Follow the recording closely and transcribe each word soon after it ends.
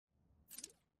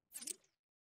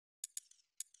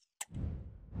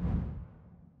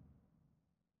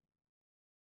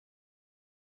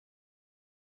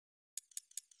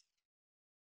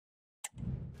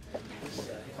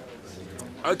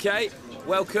Okay,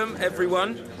 welcome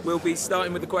everyone. We'll be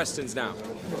starting with the questions now.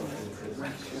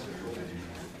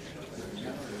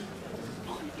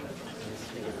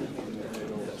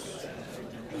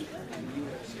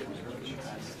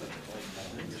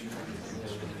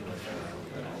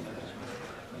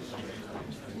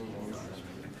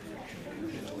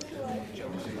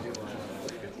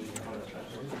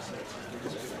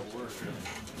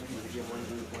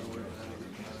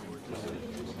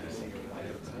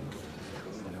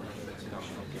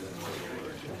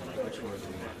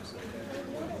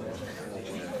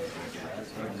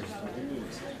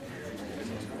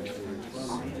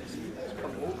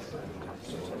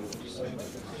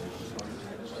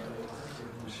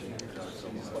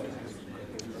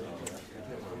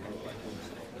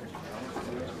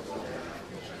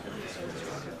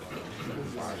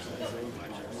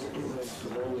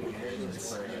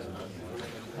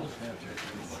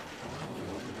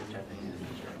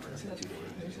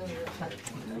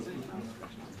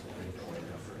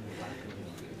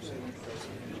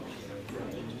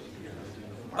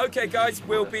 Okay guys,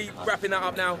 we'll be wrapping that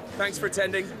up now. Thanks for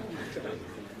attending.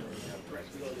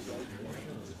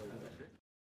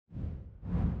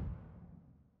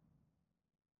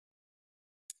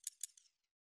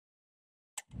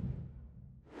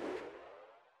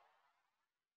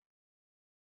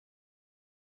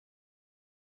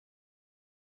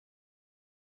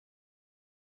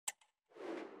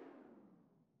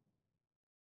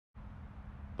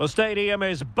 The stadium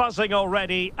is buzzing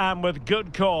already, and with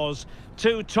good cause.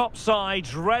 Two top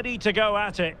sides ready to go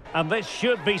at it, and this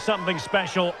should be something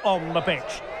special on the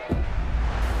pitch.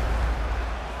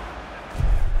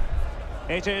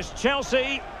 It is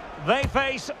Chelsea. They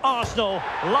face Arsenal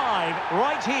live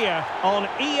right here on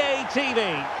EA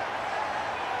TV.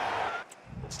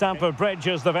 Stamford Bridge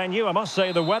is the venue. I must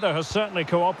say the weather has certainly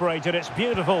cooperated. It's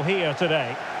beautiful here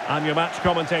today. I'm your match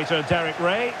commentator, Derek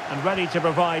Ray, and ready to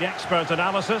provide expert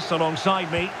analysis.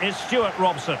 Alongside me is Stuart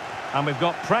Robson. And we've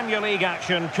got Premier League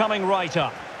action coming right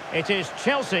up. It is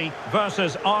Chelsea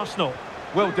versus Arsenal.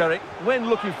 Well, Derek, when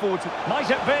looking forward to... Might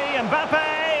it be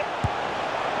Mbappe?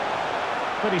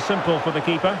 Pretty simple for the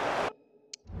keeper.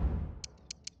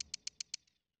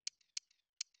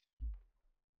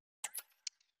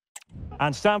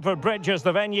 And Stamford Bridge is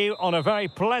the venue on a very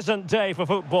pleasant day for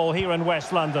football here in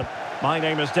West London. My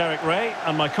name is Derek Ray,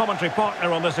 and my commentary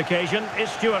partner on this occasion is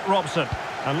Stuart Robson.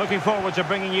 And looking forward to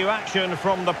bringing you action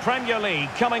from the Premier League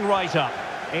coming right up.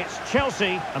 It's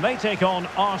Chelsea, and they take on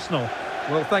Arsenal.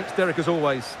 Well, thanks, Derek, as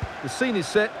always. The scene is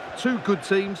set, two good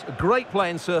teams, a great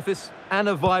playing surface, and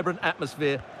a vibrant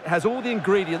atmosphere. It has all the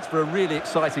ingredients for a really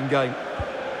exciting game.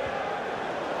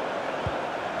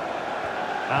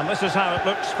 And this is how it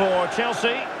looks for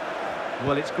Chelsea.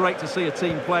 Well, it's great to see a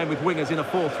team playing with wingers in a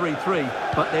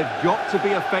 4-3-3, but they've got to be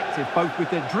effective, both with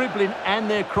their dribbling and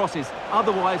their crosses.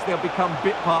 Otherwise, they'll become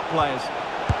bit-part players.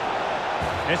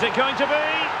 Is it going to be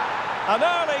an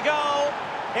early goal?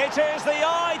 It is the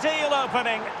ideal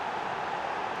opening.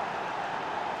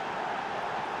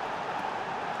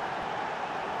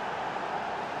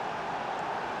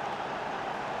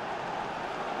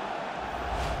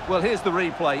 Well, here's the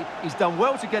replay. He's done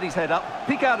well to get his head up,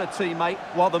 pick out a teammate,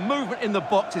 while the movement in the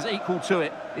box is equal to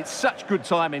it. It's such good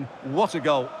timing. What a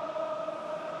goal.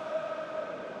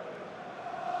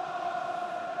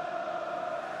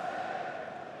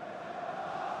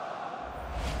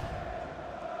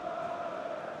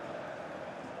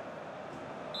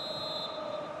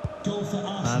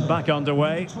 And back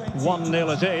underway.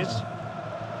 1-0 it is.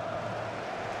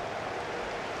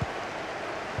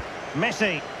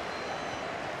 Messi.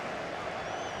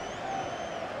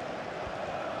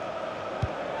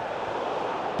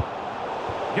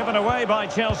 Given away by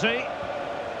Chelsea.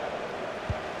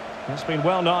 It's been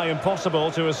well nigh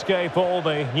impossible to escape all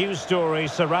the news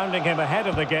stories surrounding him ahead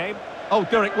of the game. Oh,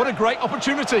 Derek, what a great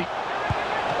opportunity.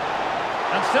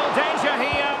 And still danger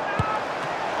here.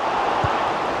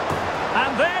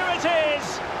 And there it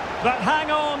is. But hang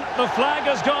on, the flag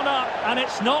has gone up and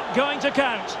it's not going to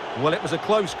count. Well, it was a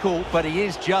close call, but he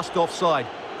is just offside.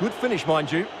 Good finish,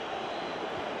 mind you.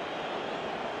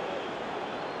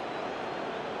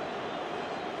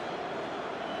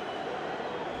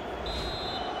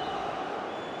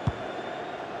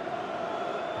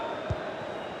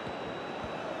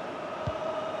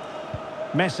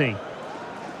 Messi.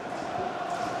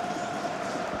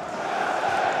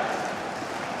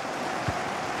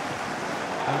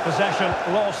 And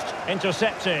possession lost,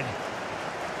 intercepted.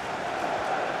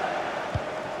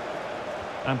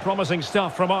 And promising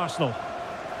stuff from Arsenal.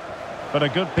 But a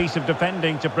good piece of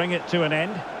defending to bring it to an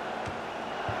end.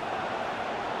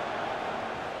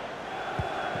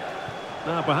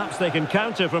 Now perhaps they can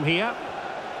counter from here.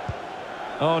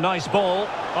 Oh, nice ball.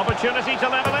 Opportunity to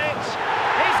level it.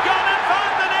 He's gone and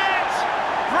found the net!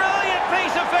 Brilliant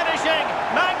piece of finishing.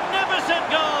 Magnificent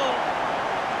goal.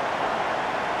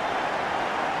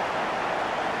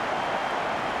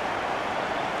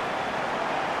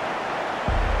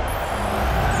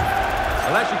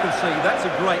 Well, as you can see, that's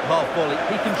a great half volley.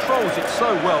 He controls it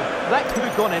so well. That could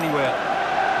have gone anywhere.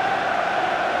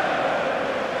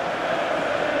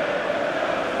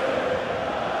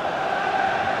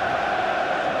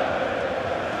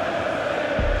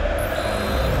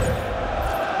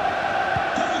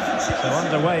 So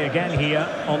underway again here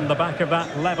on the back of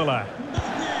that leveller.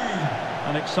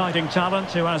 An exciting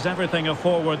talent who has everything a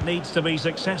forward needs to be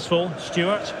successful.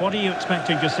 Stuart, what are you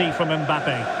expecting to see from Mbappe?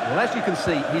 Well, as you can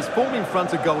see, his form in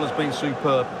front of goal has been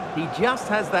superb. He just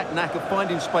has that knack of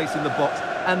finding space in the box.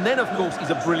 And then, of course, he's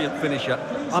a brilliant finisher.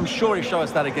 I'm sure he'll show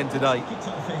us that again today.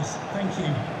 Thank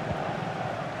you.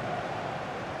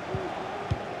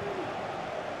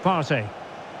 Partey.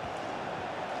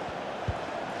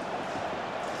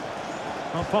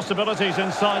 Well, possibilities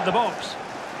inside the box.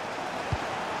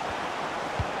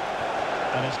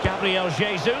 And it's Gabriel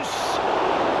Jesus.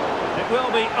 It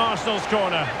will be Arsenal's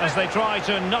corner as they try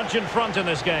to nudge in front in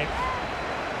this game.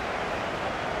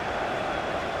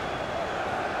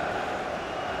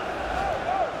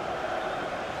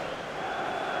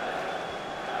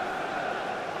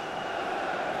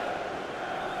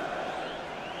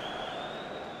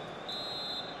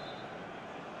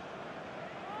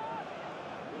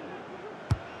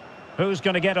 Who's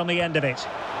going to get on the end of it?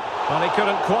 Well, he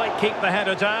couldn't quite keep the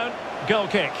header down. Goal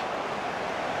kick.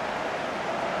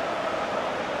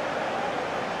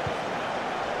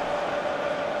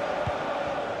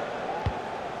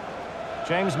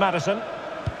 James Maddison.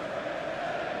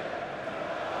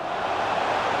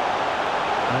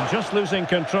 And just losing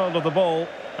control of the ball,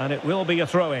 and it will be a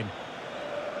throw-in.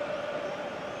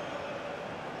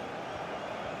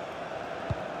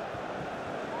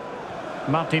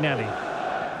 Martinelli.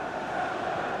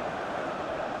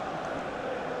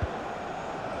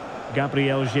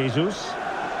 Gabriel Jesus.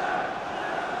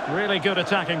 Really good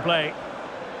attacking play.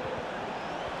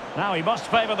 Now he must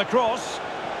favour the cross.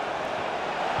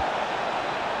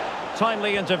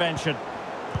 Timely intervention.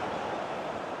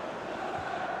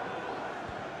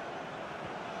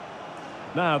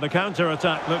 Now the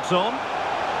counter-attack looks on.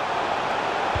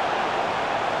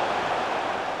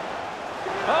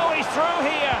 Oh, he's through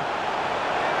here.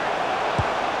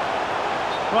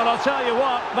 Well, I'll tell you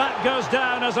what, that goes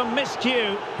down as a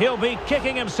miscue. He'll be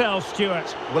kicking himself,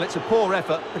 Stuart. Well, it's a poor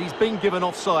effort, but he's been given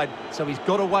offside, so he's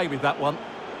got away with that one.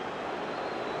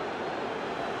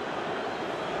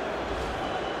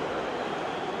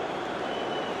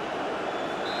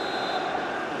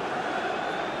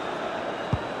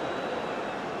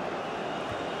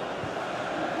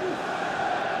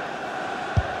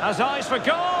 Has eyes for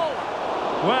goal.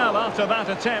 Well, after that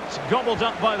attempt, gobbled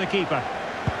up by the keeper.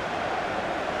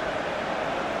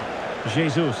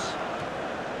 Jesus.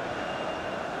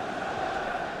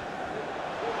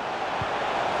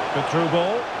 Good through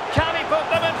ball. Can he put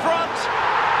them in front?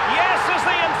 Yes is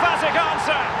the emphatic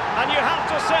answer. And you have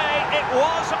to say it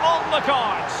was on the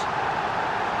cards.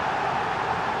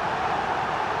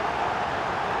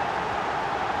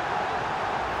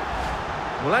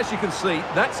 Well, as you can see,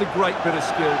 that's a great bit of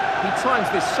skill. He times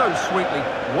this so sweetly.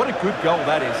 What a good goal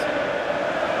that is.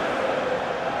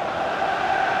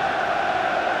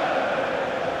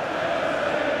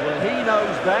 Well, he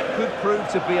knows that could prove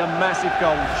to be a massive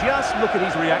goal. Just look at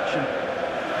his reaction.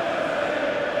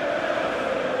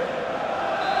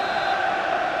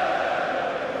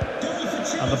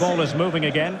 And the ball is moving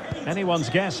again. Anyone's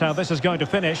guess how this is going to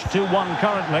finish. 2-1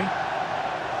 currently.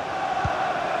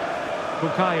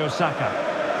 Bukayo Saka.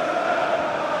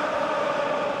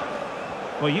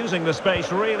 Well, using the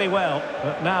space really well,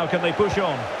 but now can they push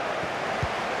on?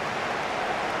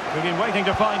 We've been waiting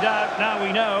to find out. Now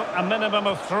we know. A minimum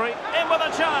of 3. In with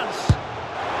a chance.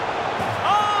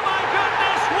 Oh, my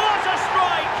goodness, what a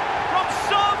strike! From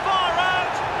so far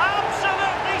out.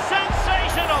 Absolutely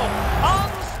sensational.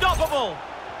 Unstoppable.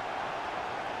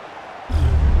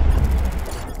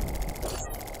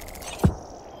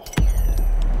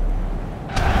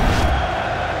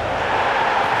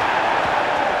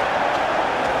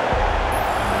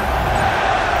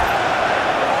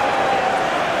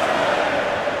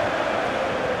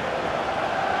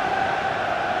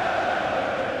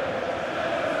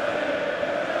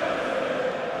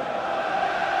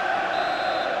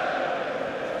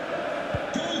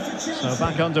 So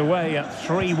back underway at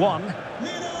 3-1.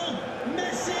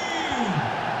 MESSI!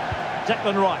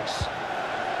 Declan Rice.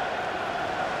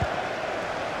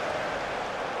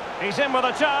 He's in with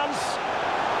a chance.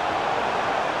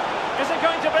 Is it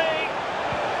going to be?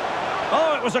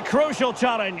 Oh, it was a crucial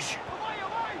challenge.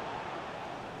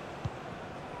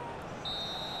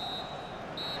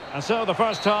 And so the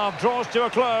first half draws to a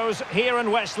close here in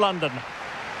West London.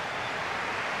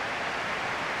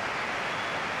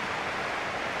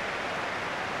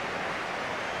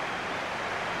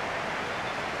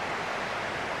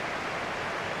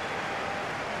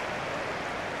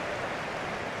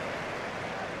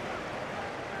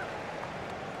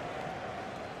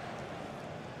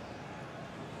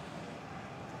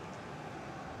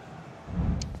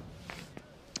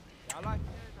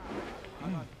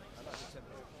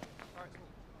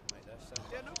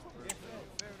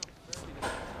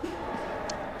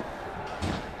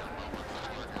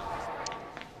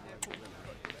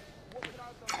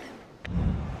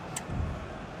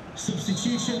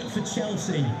 Substitution for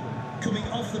Chelsea, coming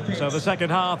off the pitch. So the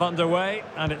second half underway,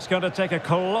 and it's going to take a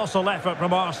colossal effort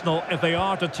from Arsenal if they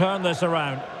are to turn this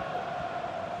around.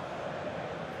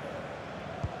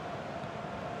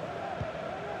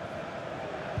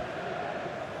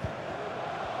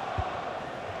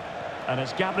 And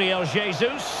it's Gabriel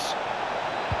Jesus.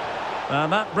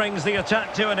 And that brings the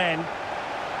attack to an end.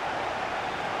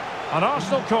 An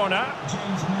Arsenal corner.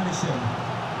 James Maddison.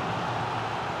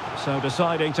 So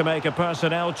deciding to make a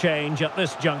personnel change at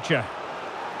this juncture.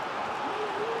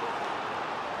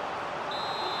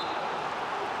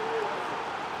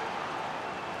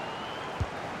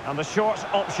 And the short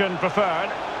option preferred.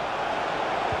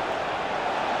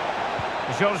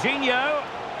 Jorginho.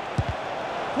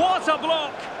 What a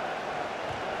block!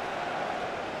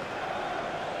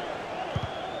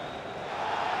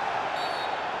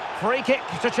 Free kick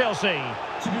to Chelsea.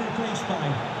 To be replaced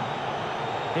by...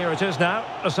 Here it is now,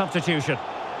 a substitution.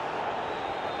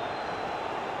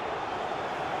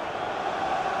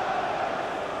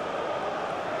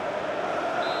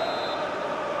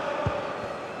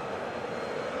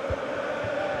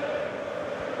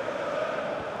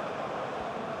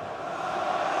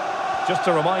 Just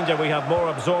a reminder, we have more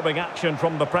absorbing action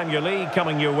from the Premier League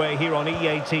coming your way here on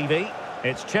EA TV.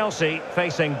 It's Chelsea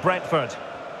facing Brentford.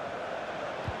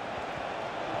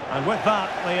 And with that,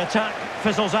 the attack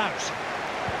fizzles out.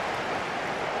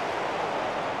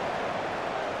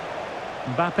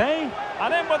 Mbappe,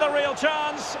 and in with a real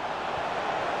chance.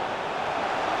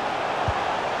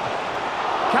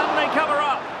 Can they cover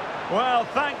up? Well,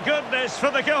 thank goodness for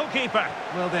the goalkeeper.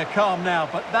 Well, they're calm now,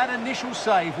 but that initial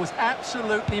save was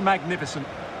absolutely magnificent.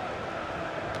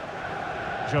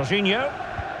 Jorginho.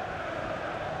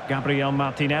 Gabriel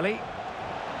Martinelli.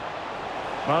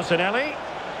 Martinelli.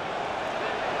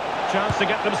 Chance to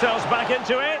get themselves back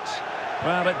into it.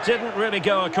 Well, it didn't really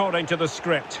go according to the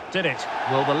script, did it?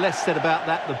 Well, the less said about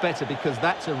that, the better, because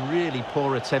that's a really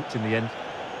poor attempt in the end.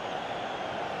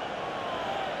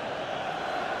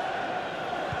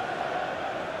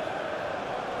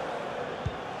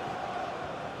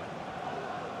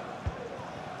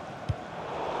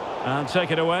 And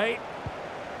take it away.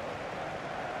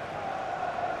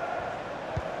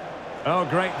 Oh,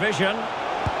 great vision.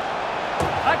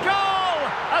 A goal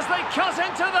as they cut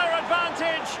into their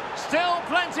advantage. Still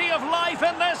plenty of life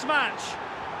in this match.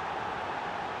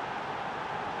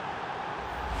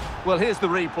 Well, here's the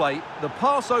replay. The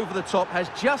pass over the top has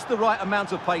just the right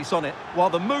amount of pace on it, while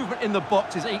the movement in the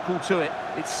box is equal to it.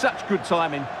 It's such good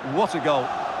timing. What a goal.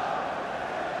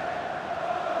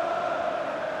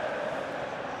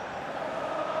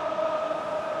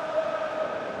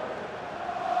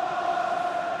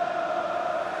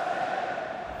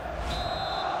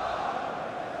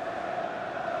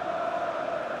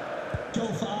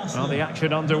 Well, the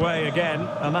action underway again,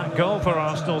 and that goal for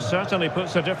Arsenal certainly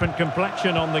puts a different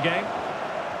complexion on the game.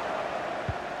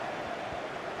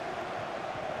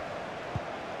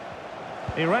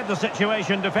 He read the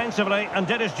situation defensively and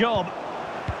did his job.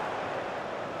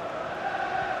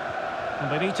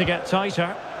 And they need to get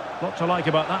tighter. Lot to like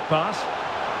about that pass.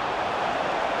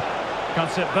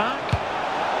 Cuts it back.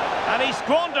 And he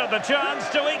squandered the chance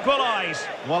to equalise.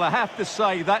 Well, I have to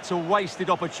say, that's a wasted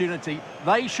opportunity.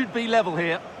 They should be level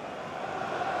here.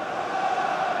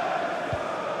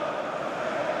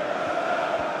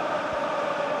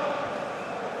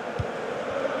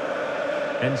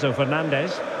 Enzo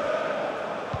Fernandez.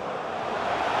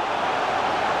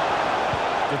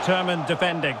 Determined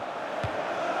defending.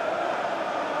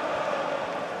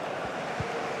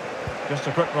 Just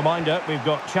a quick reminder, we've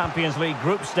got Champions League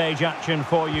group stage action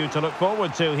for you to look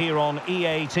forward to here on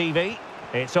EA TV.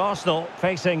 It's Arsenal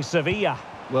facing Sevilla.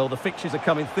 Well, the fixtures are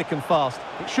coming thick and fast.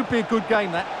 It should be a good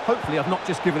game, that. Hopefully I've not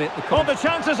just given it the... Oh, the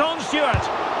chance is on, Stuart.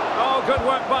 Oh, good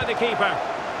work by the keeper.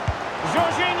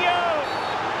 Jorginho.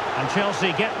 And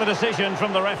Chelsea get the decision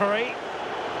from the referee.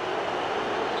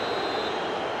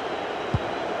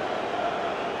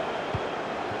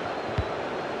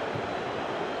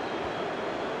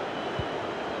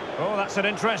 Oh, that's an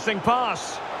interesting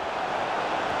pass.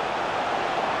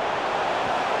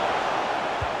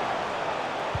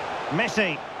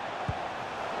 Messi.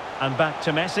 And back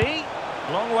to Messi.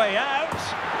 Long way out.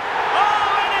 Oh,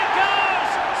 and it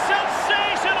goes!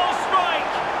 Sensational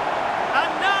strike!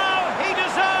 And now he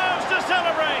deserves to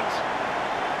celebrate.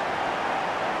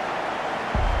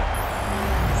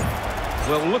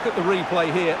 Well, look at the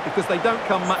replay here, because they don't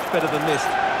come much better than this.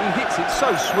 He hits it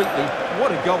so sweetly.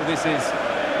 What a goal this is.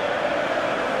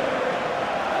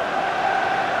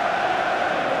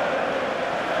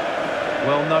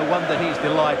 Well, no wonder he's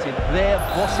delighted. They're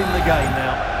bossing the game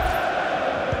now.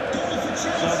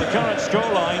 So the current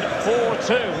scoreline,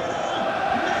 4-2.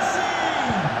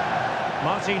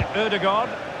 Martin Ødegaard.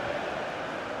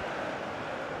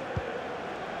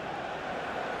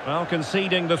 Well,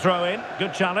 conceding the throw-in.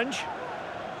 Good challenge.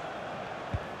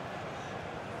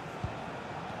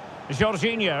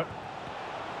 Jorginho.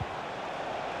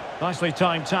 Nicely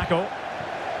timed tackle.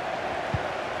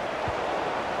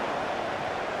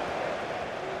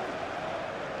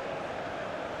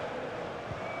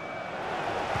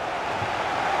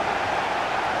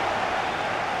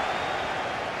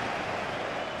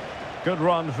 Good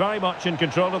run, very much in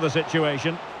control of the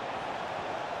situation.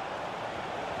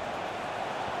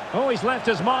 Oh, he's left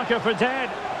his marker for dead.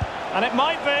 And it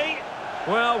might be.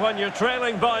 Well, when you're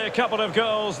trailing by a couple of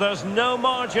goals, there's no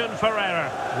margin for error.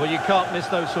 Well, you can't miss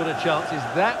those sort of chances.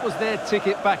 That was their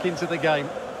ticket back into the game.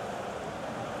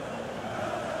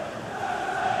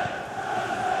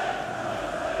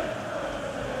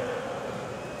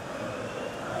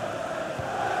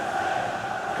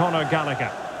 Conor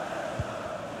Gallagher.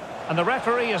 And the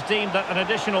referee has deemed that an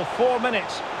additional 4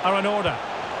 minutes are in order.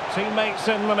 Teammates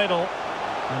in the middle.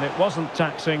 And it wasn't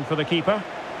taxing for the keeper.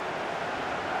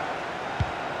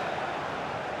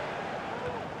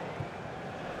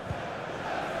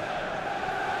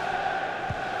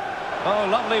 Oh,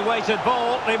 lovely weighted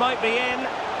ball. They might be in.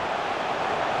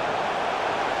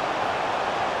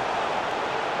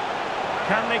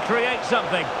 Can they create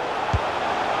something?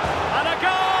 And a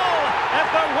goal! If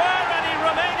there were any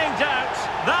remaining doubts,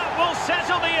 that will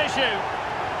settle the issue.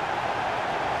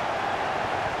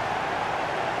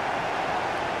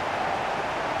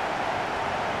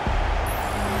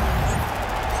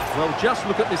 Well, just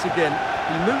look at this again.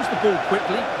 He moves the ball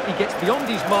quickly, he gets beyond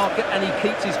his marker and he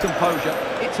keeps his composure.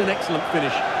 It's an excellent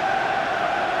finish.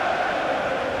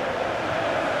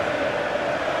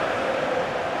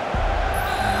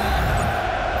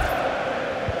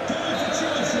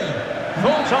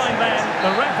 Full-time then,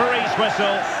 the referee's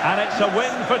whistle, and it's a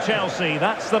win for Chelsea.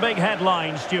 That's the big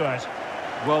headline, Stuart.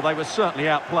 Well, they were certainly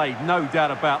outplayed, no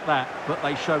doubt about that. But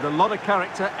they showed a lot of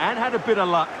character and had a bit of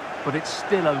luck. But it's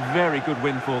still a very good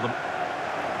win for them.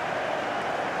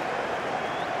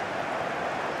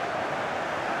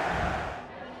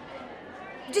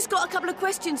 Just got a couple of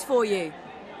questions for you.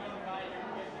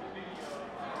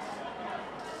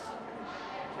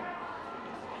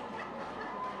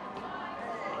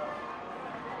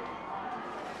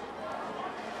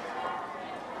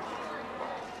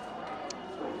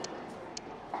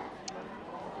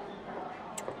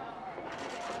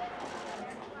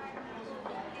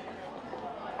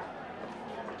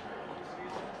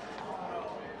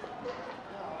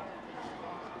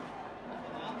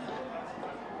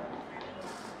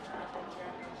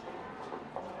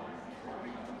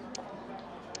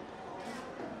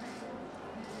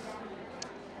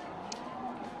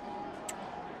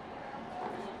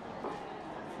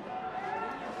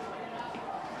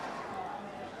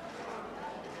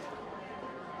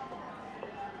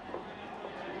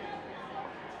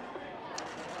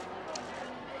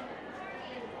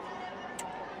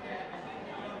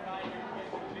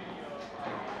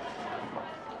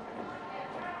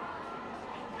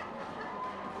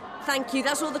 Thank you.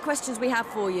 That's all the questions we have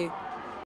for you.